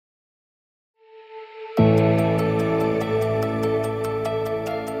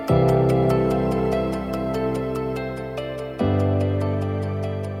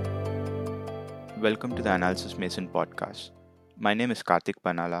welcome to the Analysis Mason podcast. My name is Karthik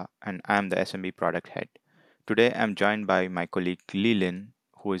Panala and I am the SMB product head. Today I'm joined by my colleague Lee Lin,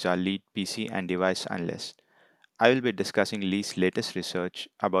 who is our lead PC and device analyst. I will be discussing Lee's latest research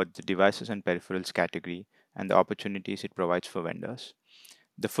about the devices and peripherals category and the opportunities it provides for vendors.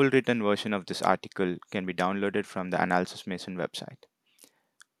 The full written version of this article can be downloaded from the Analysis Mason website.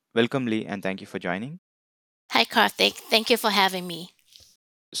 Welcome, Lee, and thank you for joining. Hi, Karthik. Thank you for having me.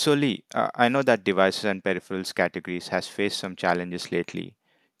 So, Lee, I know that devices and peripherals categories has faced some challenges lately.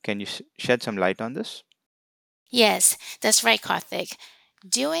 Can you shed some light on this? Yes, that's right, Karthik.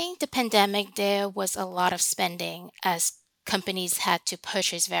 During the pandemic, there was a lot of spending as companies had to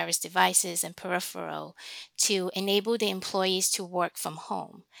purchase various devices and peripheral to enable the employees to work from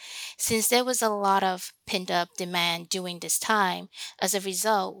home. Since there was a lot of pinned up demand during this time, as a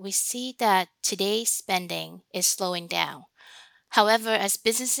result, we see that today's spending is slowing down. However, as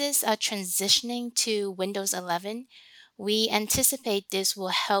businesses are transitioning to Windows 11, we anticipate this will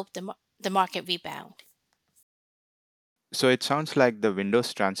help the market rebound. So, it sounds like the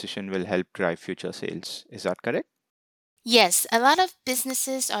Windows transition will help drive future sales. Is that correct? Yes, a lot of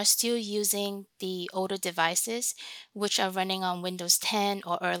businesses are still using the older devices, which are running on Windows 10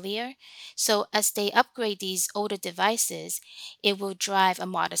 or earlier. So, as they upgrade these older devices, it will drive a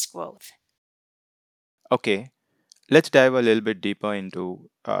modest growth. Okay, let's dive a little bit deeper into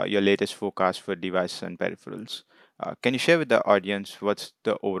your latest forecast for devices and peripherals. Can you share with the audience what's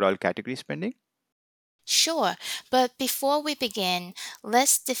the overall category spending? Sure, but before we begin,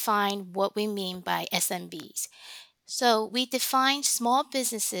 let's define what we mean by SMBs. So we define small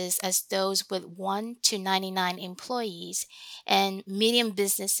businesses as those with 1 to 99 employees and medium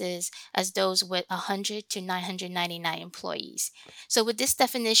businesses as those with 100 to 999 employees. So with this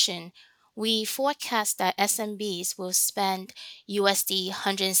definition, we forecast that SMBs will spend USD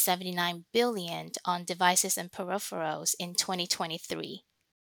 179 billion on devices and peripherals in 2023.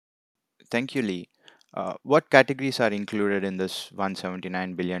 Thank you, Lee. What categories are included in this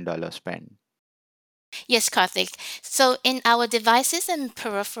 $179 billion spend? Yes, Karthik. So, in our devices and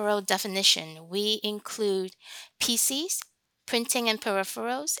peripheral definition, we include PCs, printing and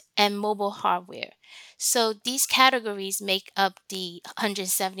peripherals, and mobile hardware. So, these categories make up the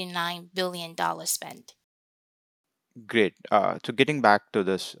 $179 billion spend. Great. So, getting back to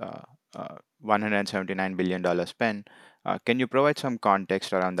this $179 billion spend, can you provide some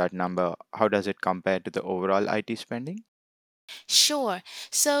context around that number? How does it compare to the overall IT spending? Sure.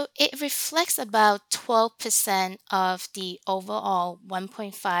 So, it reflects about 12% of the overall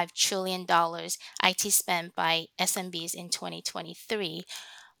 $1.5 trillion IT spent by SMBs in 2023,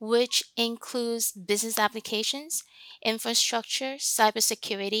 which includes business applications, infrastructure,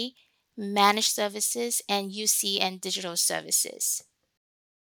 cybersecurity, managed services, and UC and digital services.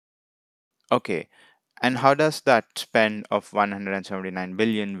 Okay. And how does that spend of 179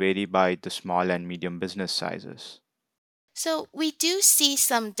 billion vary by the small and medium business sizes? So we do see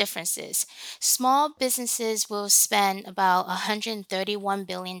some differences. Small businesses will spend about $131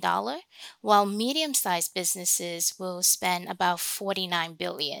 billion, while medium-sized businesses will spend about $49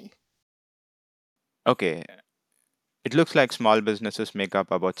 billion. Okay. It looks like small businesses make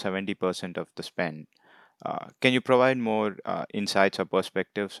up about 70% of the spend. Can you provide more insights or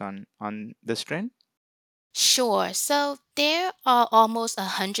perspectives on this trend? Sure. So there are almost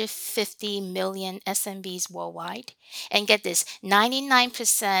 150 million SMBs worldwide. And get this,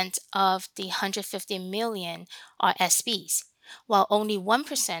 99% of the 150 million are SBs, while only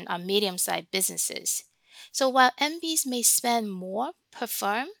 1% are medium sized businesses. So while MBs may spend more per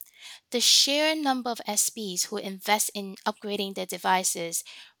firm, the sheer number of SBs who invest in upgrading their devices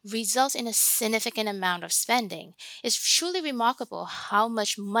results in a significant amount of spending. It's truly remarkable how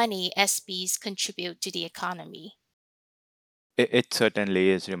much money SBs contribute to the economy. It certainly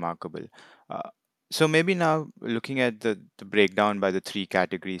is remarkable. Uh, so maybe now looking at the breakdown by the three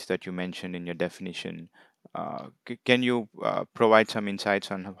categories that you mentioned in your definition, can you provide some insights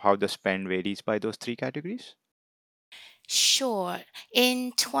on how the spend varies by those three categories? Sure.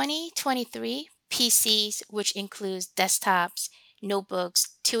 In 2023, PCs, which includes desktops,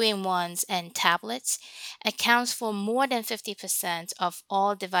 notebooks, two-in-ones, and tablets, accounts for more than 50% of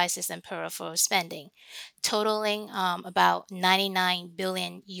all devices and peripheral spending, totaling about 99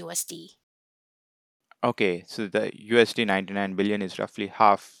 billion USD. Okay, so the USD 99 billion is roughly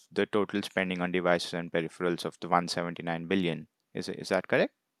half the total spending on devices and peripherals of the 179 billion. Is that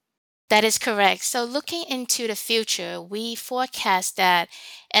correct? That is correct. So, looking into the future, we forecast that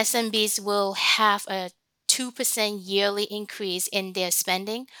SMBs will have a 2% yearly increase in their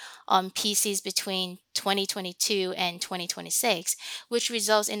spending on PCs between 2022 and 2026, which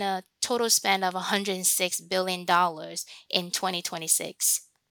results in a total spend of $106 billion in 2026.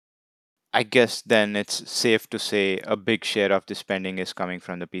 I guess then it's safe to say a big share of the spending is coming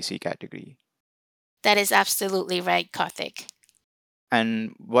from the PC category. That is absolutely right, Karthik.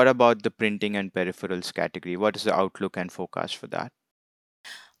 And what about the printing and peripherals category? What is the outlook and forecast for that?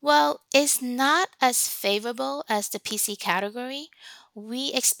 Well, it's not as favorable as the PC category.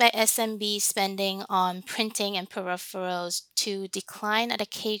 We expect SMB spending on printing and peripherals to decline at a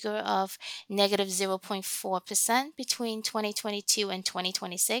CAGR of negative 0.4% between 2022 and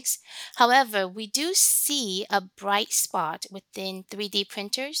 2026. However, we do see a bright spot within 3D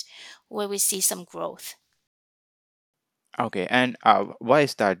printers where we see some growth. Okay, and why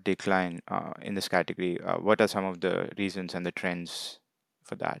is that decline in this category? What are some of the reasons and the trends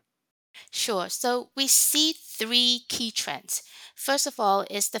for that? Sure. So we see three key trends. First of all,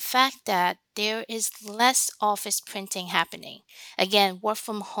 is the fact that there is less office printing happening. Again, work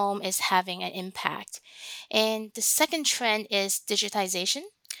from home is having an impact. And the second trend is digitization,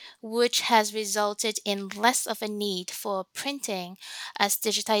 which has resulted in less of a need for printing as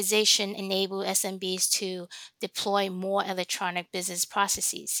digitization enable SMBs to deploy more electronic business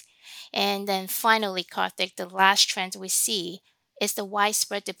processes. And then finally, Karthik, the last trend we see is the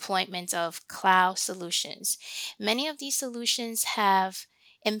widespread deployment of cloud solutions. Many of these solutions have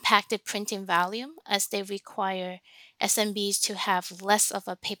impacted printing volume as they require SMBs to have less of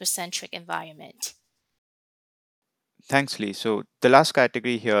a paper centric environment. Thanks, Lee. So the last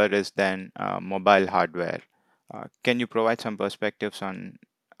category here is then mobile hardware. Can you provide some perspectives on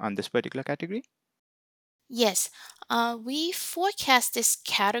this particular category? Yes, we forecast this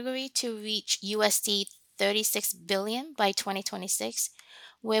category to reach USD 36 billion by 2026,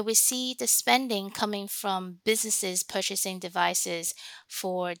 where we see the spending coming from businesses purchasing devices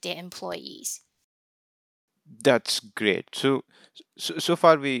for their employees. That's great. So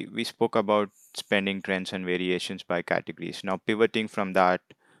far we spoke about spending trends and variations by categories. Now pivoting from that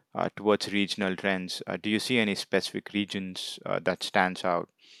towards regional trends, do you see any specific regions that stands out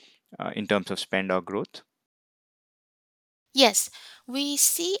in terms of spend or growth? Yes, we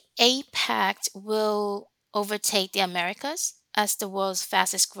see APAC will overtake the Americas as the world's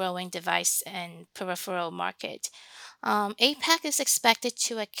fastest growing device and peripheral market. APAC is expected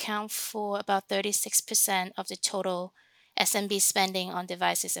to account for about 36% of the total SMB spending on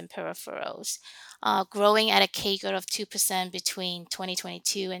devices and peripherals, growing at a CAGR of 2% between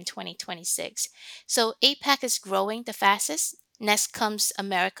 2022 and 2026. So APAC is growing the fastest. Next comes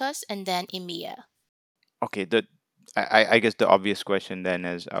Americas and then EMEA. Okay, I guess the obvious question then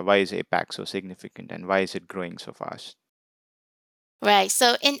is why is APAC so significant and why is it growing so fast? Right.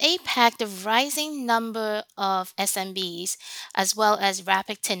 So in APAC, the rising number of SMBs, as well as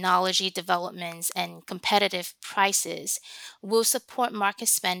rapid technology developments and competitive prices, will support market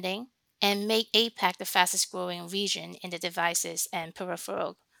spending and make APAC the fastest growing region in the devices and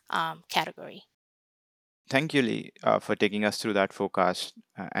peripheral category. Thank you, Lee, for taking us through that forecast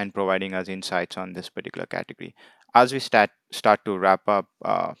and providing us insights on this particular category. As we start to wrap up,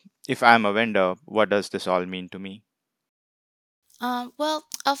 if I'm a vendor, what does this all mean to me? Well,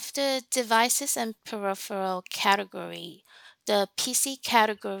 of the devices and peripheral category, the PC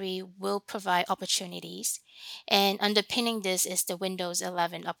category will provide opportunities, and underpinning this is the Windows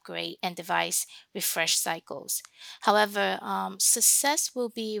 11 upgrade and device refresh cycles. However, success will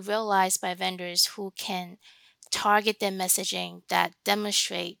be realized by vendors who can target their messaging that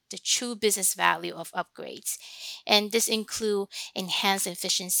demonstrate the true business value of upgrades. And this include enhanced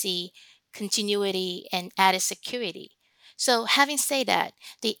efficiency, continuity, and added security. So, having said that,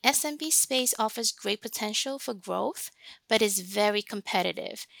 the SMB space offers great potential for growth, but is very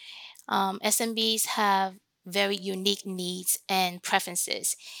competitive. SMBs have very unique needs and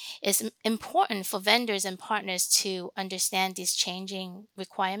preferences. It's important for vendors and partners to understand these changing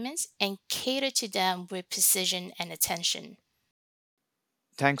requirements and cater to them with precision and attention.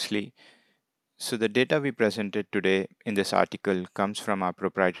 Thanks, Lee. So, the data we presented today in this article comes from our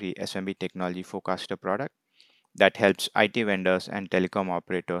proprietary SMB Technology Forecaster product that helps IT vendors and telecom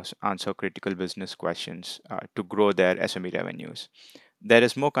operators answer critical business questions to grow their SMB revenues. There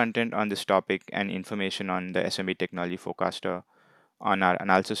is more content on this topic and information on the SMB Technology Forecaster on our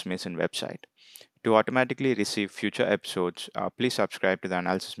Analysis Mason website. To automatically receive future episodes, please subscribe to the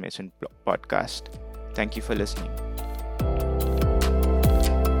Analysis Mason podcast. Thank you for listening.